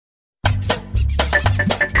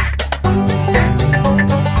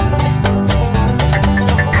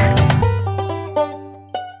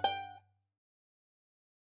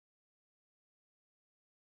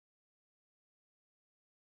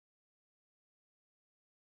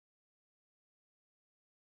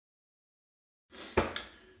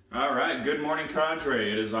All right, good morning,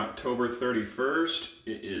 Cadre. It is October 31st.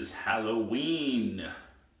 It is Halloween.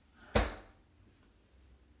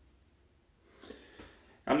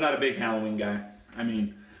 I'm not a big Halloween guy. I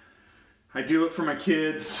mean, I do it for my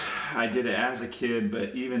kids. I did it as a kid,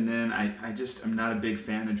 but even then, I'm not a big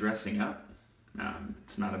fan of dressing up.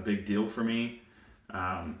 It's not a big deal for me,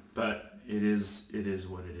 but it is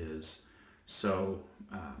what it is. So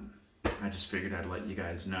I just figured I'd let you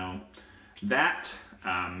guys know that.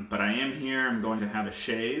 But I am here. I'm going to have a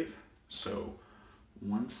shave. So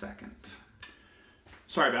 1 second.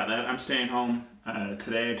 Sorry about that. I'm staying home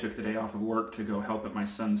today. I took the day off of work to go help at my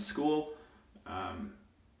son's school. My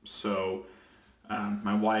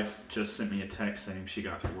wife just sent me a text saying she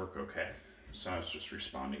got to work okay. So I was just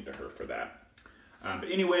responding to her for that. But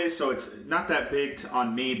anyway, so it's not that big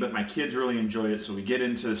on me, but my kids really enjoy it. So we get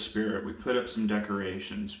into the spirit. We put up some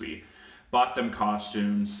decorations. We bought them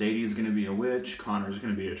costumes. Sadie's going to be a witch. Connor's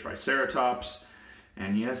going to be a triceratops.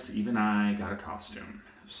 And yes, even I got a costume.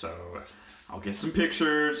 So I'll get some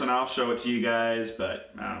pictures and I'll show it to you guys,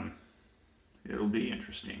 but it'll be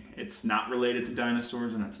interesting. It's not related to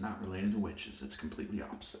dinosaurs and it's not related to witches. It's completely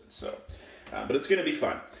opposite. So, but it's going to be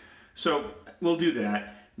fun. So we'll do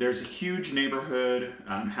that. There's a huge neighborhood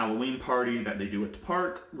Halloween party that they do at the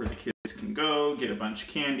park where the kids can go, get a bunch of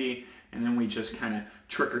candy, and then we just kind of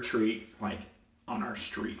trick-or-treat like on our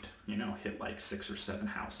street, you know, hit like 6 or 7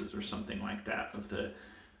 houses or something like that of the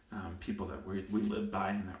people that we live by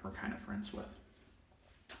and that we're kind of friends with.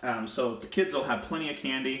 So the kids will have plenty of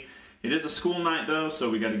candy. It is a school night though, so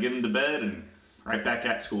we got to get them to bed and right back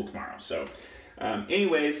at school tomorrow. So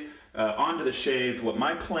anyways, on to the shave. What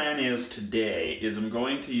my plan is today is I'm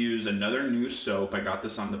going to use another new soap. I got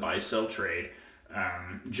this on the buy sell trade.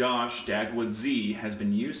 Josh, Dagwood Z, has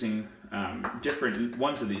been using different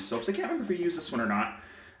ones of these soaps. I can't remember if he used this one or not,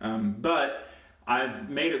 but I've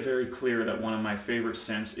made it very clear that one of my favorite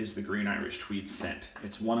scents is the Green Irish Tweed scent.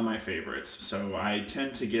 It's one of my favorites, so I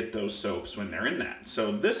tend to get those soaps when they're in that.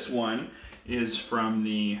 So this one is from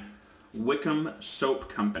the Wickham Soap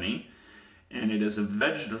Company, and it is a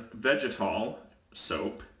vegetal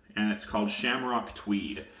soap, and it's called Shamrock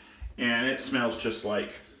Tweed, and it smells just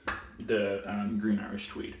like the Green Irish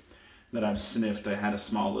Tweed that I've sniffed. I had a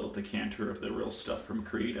small little decanter of the real stuff from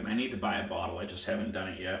Creed, and I need to buy a bottle. I just haven't done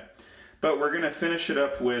it yet. But we're going to finish it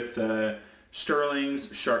up with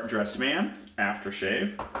Stirling's Sharp Dressed Man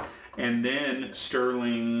aftershave, and then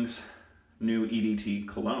Stirling's new EDT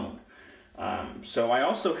cologne. So I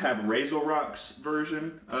also have Razor Rock's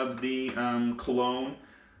version of the cologne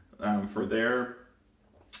for their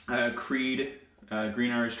Creed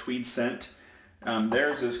Green Irish Tweed scent.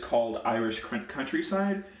 Theirs is called Irish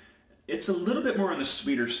Countryside. It's a little bit more on the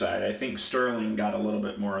sweeter side. I think Stirling got a little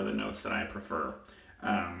bit more of the notes that I prefer.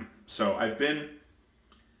 So I've been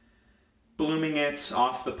blooming it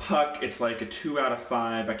off the puck. It's like a 2 out of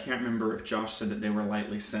 5. I can't remember if Josh said that they were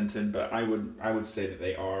lightly scented, but I would say that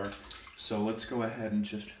they are. So let's go ahead and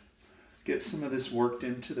just get some of this worked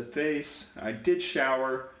into the face. I did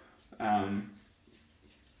shower,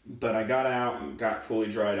 but I got out and got fully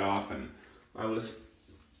dried off, and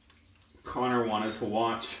Connor wanted to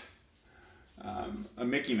watch a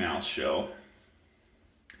Mickey Mouse show.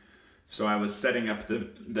 So I was setting up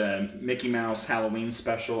the Mickey Mouse Halloween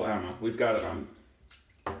special. I don't know, we've got it on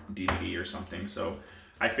DVD or something. So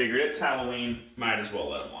I figured it's Halloween, might as well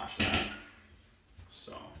let him watch that.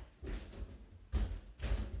 So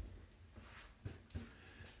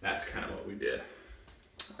that's kind of what we did.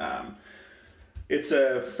 It's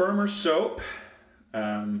a firmer soap.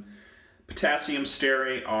 Potassium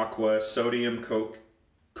stearate, aqua, sodium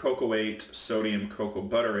cocoate, sodium cocoa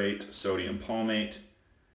butterate, sodium palmate,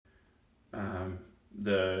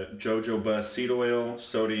 the jojoba seed oil,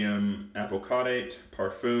 sodium avocadate,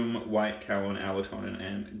 parfum, white kaolin, allotonin,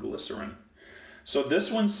 and glycerin. So this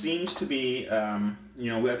one seems to be,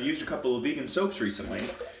 I've used a couple of vegan soaps recently,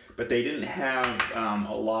 but they didn't have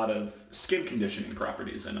a lot of skin conditioning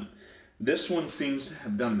properties in them. This one seems to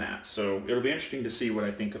have done that, so it'll be interesting to see what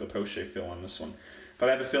I think of the post-shave feel on this one. But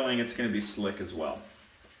I have a feeling it's going to be slick as well.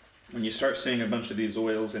 When you start seeing a bunch of these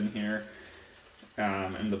oils in here,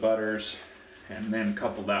 and the butters, and then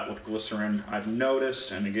couple that with glycerin, I've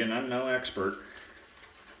noticed, and again, I'm no expert,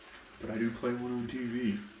 but I do play one on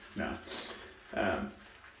TV. No.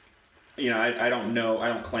 I don't know, I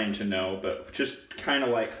don't claim to know, but just kind of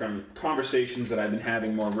like from conversations that I've been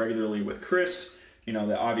having more regularly with Chris,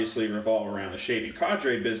 that obviously revolve around the shaving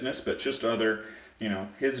cadre business, but just other,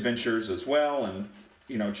 his ventures as well, and,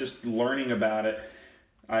 just learning about it,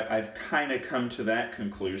 I've kind of come to that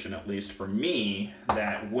conclusion, at least for me,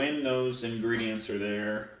 that when those ingredients are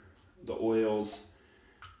there, the oils,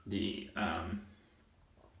 the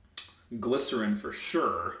glycerin for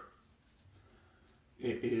sure,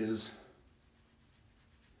 it is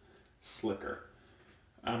slicker.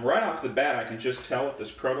 Right off the bat, I can just tell with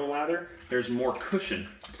this proto lather, there's more cushion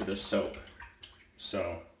to this soap.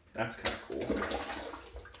 So that's kind of cool.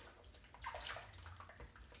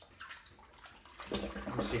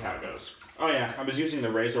 Let's see how it goes. Oh yeah, I was using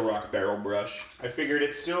the Razor Rock barrel brush. I figured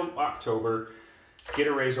it's still October. Get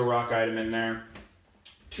a Razor Rock item in there.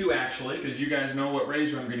 2 actually, because you guys know what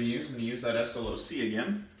razor I'm going to use. I'm going to use that SLOC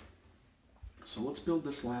again. So let's build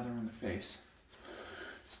this lather on the face.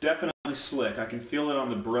 It's definitely slick. I can feel it on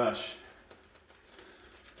the brush.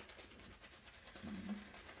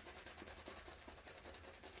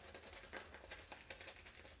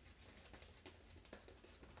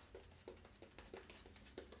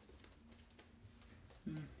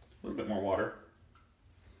 A little bit more water.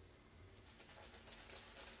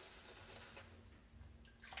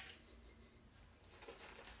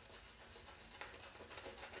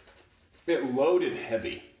 It loaded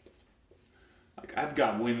heavy. Like, I've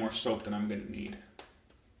got way more soap than I'm going to need.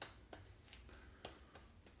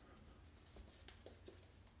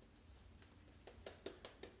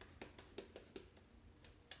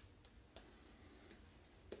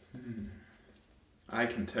 I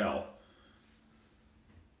can tell.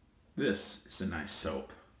 This is a nice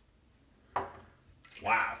soap.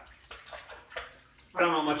 Wow. I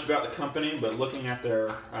don't know much about the company, but looking at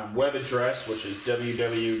their web address, which is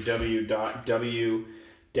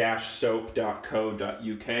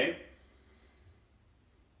www.w-soap.co.uk,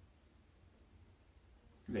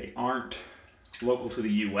 they aren't local to the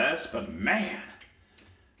US, but man,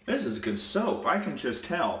 this is a good soap. I can just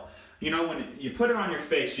tell. You know, when you put it on your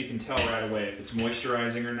face, you can tell right away if it's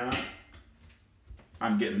moisturizing or not.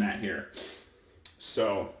 I'm getting that here.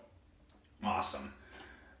 So, awesome.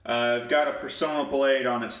 I've got a Persona blade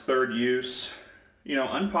on its 3rd use. You know,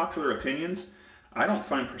 unpopular opinions, I don't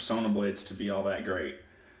find Persona blades to be all that great.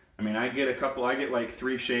 I mean, I get like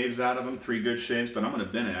 3 shaves out of them, 3 good shaves, but I'm going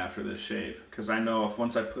to bin it after this shave. Because I know if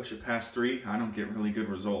once I push it past 3, I don't get really good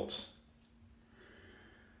results.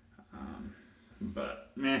 But,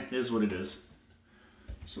 meh, is what it is.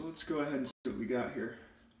 So let's go ahead and see what we got here.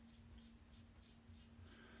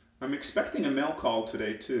 I'm expecting a mail call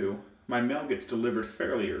today too. My mail gets delivered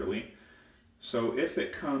fairly early. So if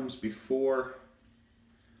it comes before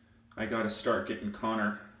I gotta start getting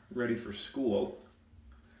Connor ready for school,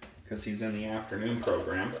 because he's in the afternoon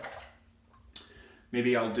program,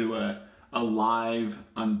 maybe I'll do a live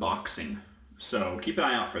unboxing. So keep an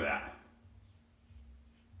eye out for that.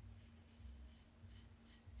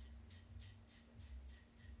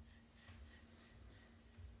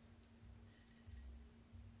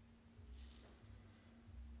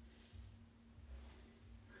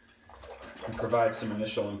 And provide some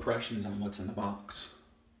initial impressions on what's in the box.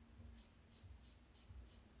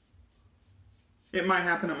 It might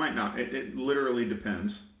happen, it might not. It literally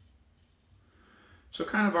depends. So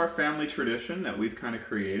kind of our family tradition that we've kind of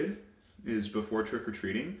created is before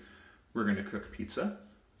trick-or-treating, we're going to cook pizza.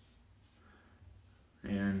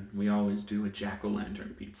 And we always do a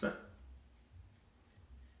jack-o'-lantern pizza.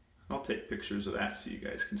 I'll take pictures of that so you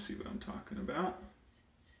guys can see what I'm talking about.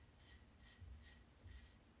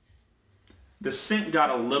 The scent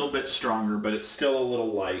got a little bit stronger, but it's still a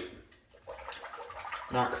little light.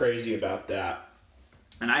 Not crazy about that.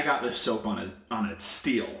 And I got this soap on a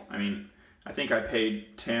steal. I mean, I think I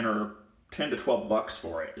paid 10 to 12 bucks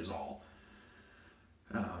for it is all.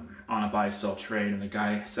 On a buy-sell trade, and the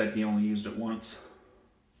guy said he only used it once.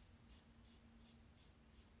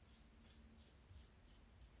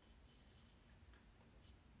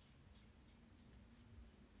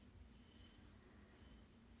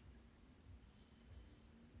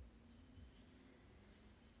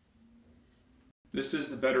 This is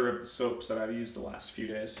the better of the soaps that I've used the last few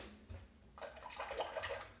days.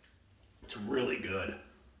 It's really good.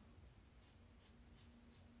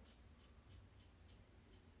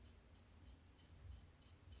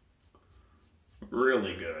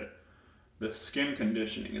 Really good. The skin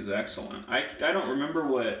conditioning is excellent. I don't remember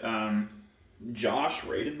what Josh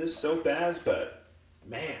rated this soap as, but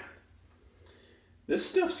man, this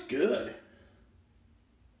stuff's good.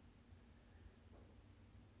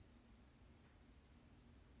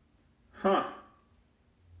 Huh.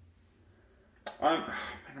 I'm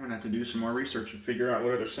going to have to do some more research and figure out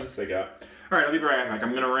what other scents they got. Alright, I'll be right back.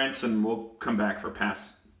 I'm going to rinse and we'll come back for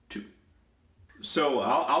pass 2. So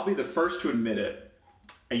I'll be the first to admit it.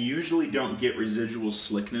 I usually don't get residual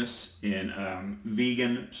slickness in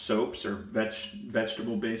vegan soaps or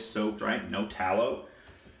vegetable-based soaps, right? No tallow.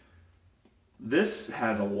 This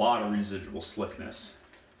has a lot of residual slickness.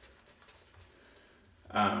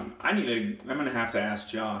 I'm gonna have to ask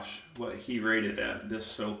Josh what he rated this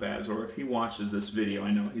soap as, or if he watches this video.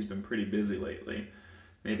 I know he's been pretty busy lately.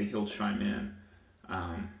 Maybe he'll chime in.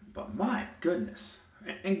 But my goodness.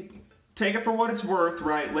 And take it for what it's worth,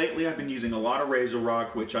 right? Lately I've been using a lot of Razor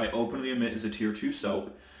Rock, which I openly admit is a tier 2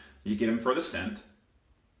 soap. You get them for the scent.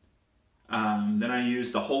 Then I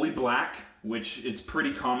use the Holy Black, which it's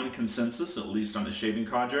pretty common consensus, at least on the shaving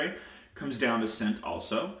cadre. Comes down to scent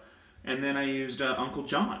also. And then I used Uncle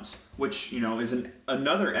John's, which, you know, is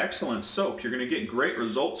another excellent soap. You're going to get great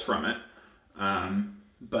results from it,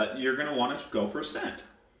 but you're going to want to go for a scent.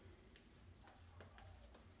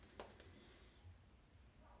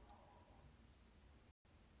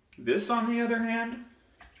 This, on the other hand,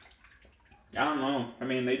 I don't know. I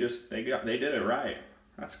mean, they did it right.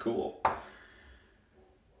 That's cool.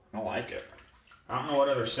 I like it. I don't know what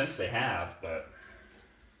other scents they have, but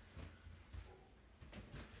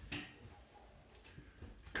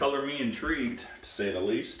color me intrigued, to say the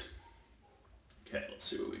least. Okay, let's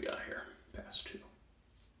see what we got here. Pass 2.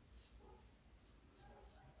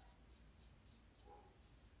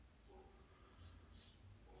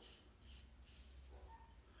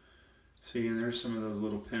 See, and there's some of those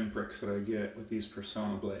little pinpricks that I get with these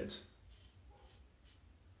Persona blades.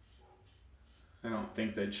 I don't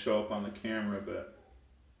think they'd show up on the camera, but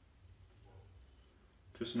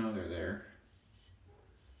just know they're there.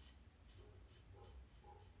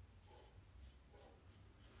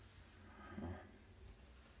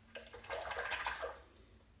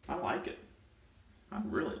 I like it. I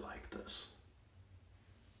really like this.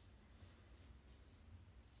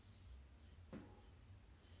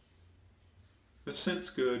 The scent's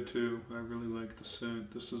good too. I really like the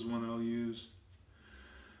scent. This is one I'll use.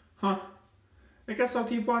 Huh. I guess I'll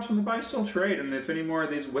keep watching the buy sell trade, and if any more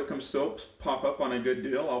of these Wickham soaps pop up on a good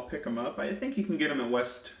deal, I'll pick them up. I think you can get them at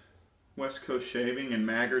West Coast Shaving and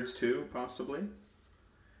Maggards too, possibly.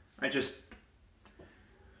 I just,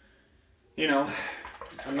 you know,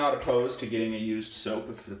 I'm not opposed to getting a used soap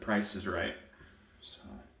if the price is right. So.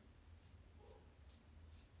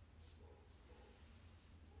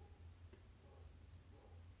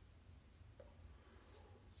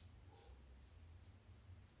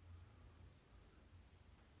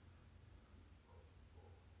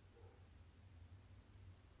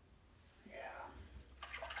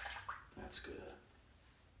 That's good.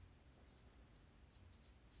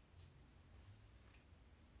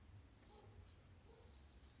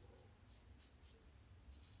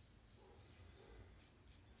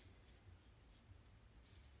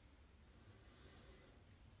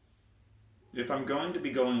 If I'm going to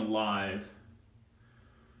be going live,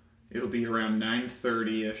 it'll be around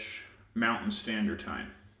 9:30ish Mountain Standard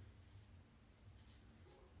Time.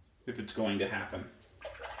 If it's going to happen.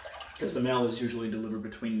 Because the mail is usually delivered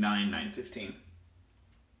between 9 and 9:15.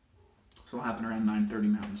 So it'll happen around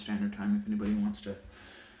 9:30 Mountain Standard Time if anybody wants to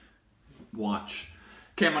watch.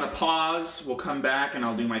 Okay, I'm going to pause. We'll come back and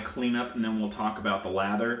I'll do my cleanup, and then we'll talk about the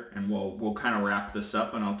lather, and we'll kind of wrap this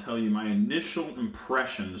up, and I'll tell you my initial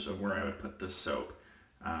impressions of where I would put this soap.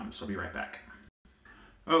 So I'll be right back.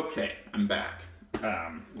 Okay, I'm back.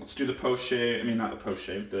 Let's do the post-shave. I mean, not the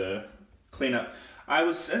post-shave, the cleanup.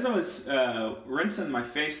 As I was rinsing my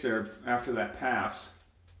face there after that pass,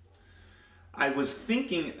 I was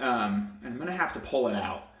thinking, and I'm going to have to pull it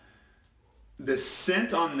out, the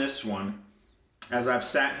scent on this one, as I've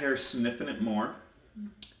sat here sniffing it more,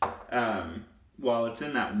 while it's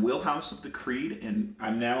in that wheelhouse of the Creed, and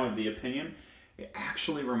I'm now of the opinion, it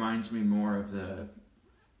actually reminds me more of the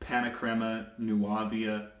Panacrema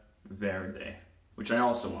Nuavia Verde, which I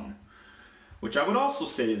also own. Which I would also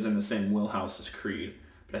say is in the same wheelhouse as Creed,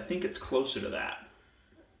 but I think it's closer to that.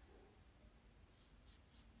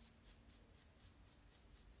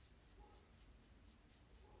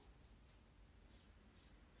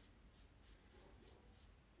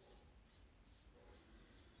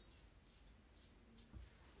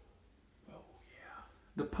 Oh yeah.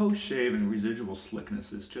 The post-shave and residual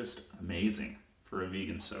slickness is just amazing for a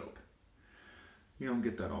vegan soap. You don't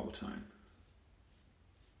get that all the time.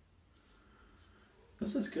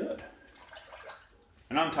 This is good.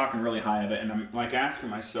 And I'm talking really high of it, and I'm like asking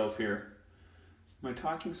myself here, am I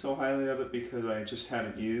talking so highly of it because I just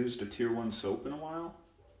hadn't used a tier 1 soap in a while?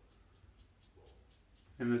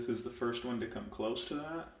 And this is the first one to come close to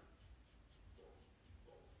that?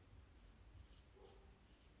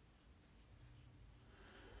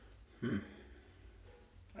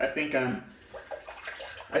 I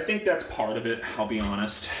think that's part of it, I'll be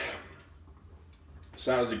honest. So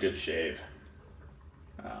that was a good shave.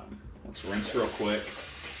 Let's rinse real quick.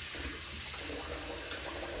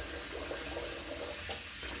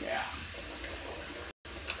 Yeah.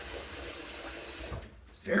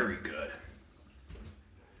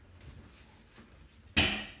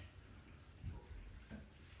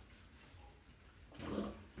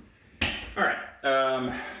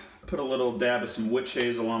 Put a little dab of some witch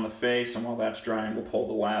hazel on the face, and while that's drying, we'll pull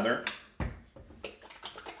the lather.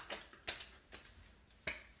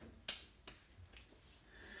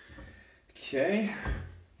 Okay.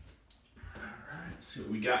 Alright, let's see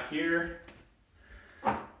what we got here.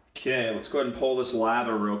 Okay, let's go ahead and pull this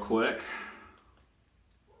lather real quick.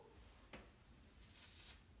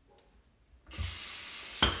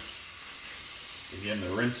 Begin the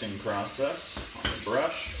rinsing process on the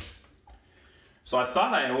brush. So I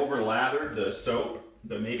thought I over-lathered the soap,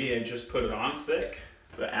 but maybe I just put it on thick.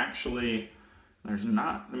 But actually, there's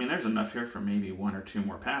not, I mean, there's enough here for maybe 1 or 2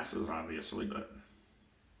 more passes, obviously, but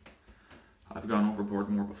I've gone overboard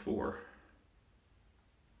more before.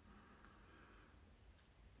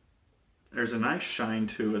 There's a nice shine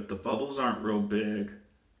to it. The bubbles aren't real big.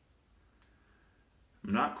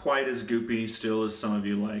 Not quite as goopy still as some of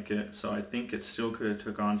you like it, so I think it still could have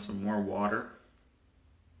took on some more water.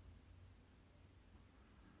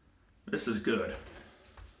 This is good.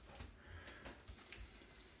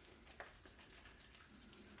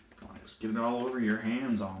 Just get it all over your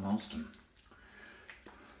hands almost and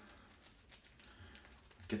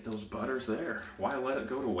get those butters there. Why let it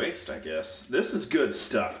go to waste, I guess. This is good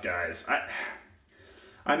stuff, guys.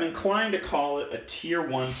 I'm inclined to call it a tier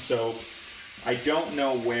 1 soap. I don't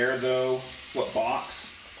know where though, what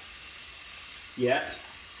box yet.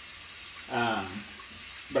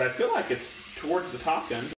 But I feel like it's towards the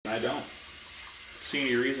top end. I don't see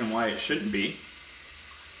any reason why it shouldn't be.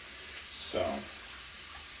 So,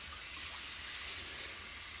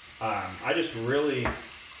 I just really,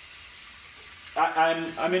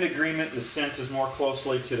 I'm in agreement. The scent is more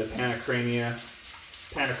closely to the Panacrema,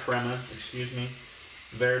 excuse me,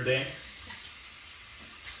 Verde.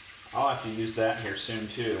 I'll have to use that here soon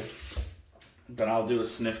too. But I'll do a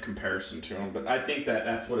sniff comparison to them. But I think that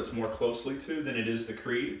that's what it's more closely to than it is the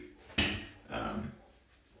Creed.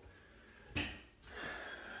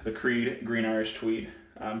 The Creed Green Irish Tweed.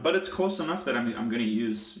 But it's close enough that I'm going to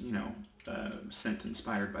use, you know, scent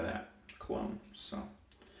inspired by that cologne. So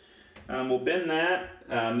we'll bend that.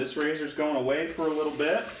 This razor's going away for a little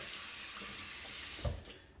bit.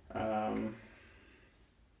 There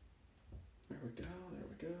we go, there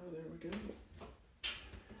we go, there we go.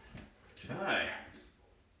 Okay.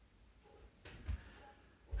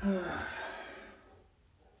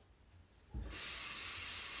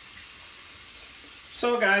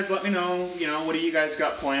 So guys, let me know, you know, what do you guys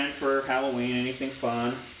got planned for Halloween? Anything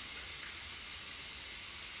fun?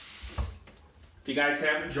 If you guys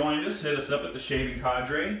haven't joined us, hit us up at The Shaving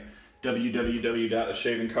Cadre,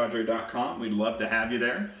 www.theshavingcadre.com. We'd love to have you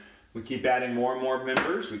there. We keep adding more and more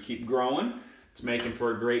members. We keep growing. It's making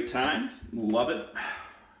for a great time. Love it.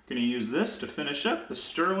 Going to use this to finish up the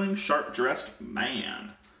Stirling Sharp Dressed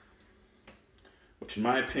Man, which in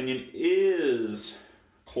my opinion is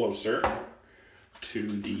closer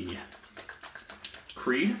to the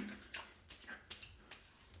Creed.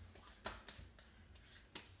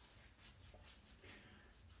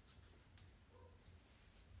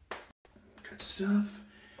 Good stuff.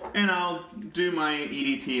 And I'll do my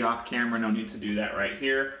EDT off camera. No need to do that right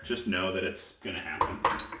here. Just know that it's going to happen.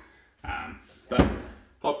 But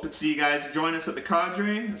hope to see you guys join us at the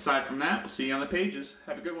Cadre. Aside from that, we'll see you on the pages.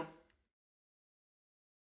 Have a good one.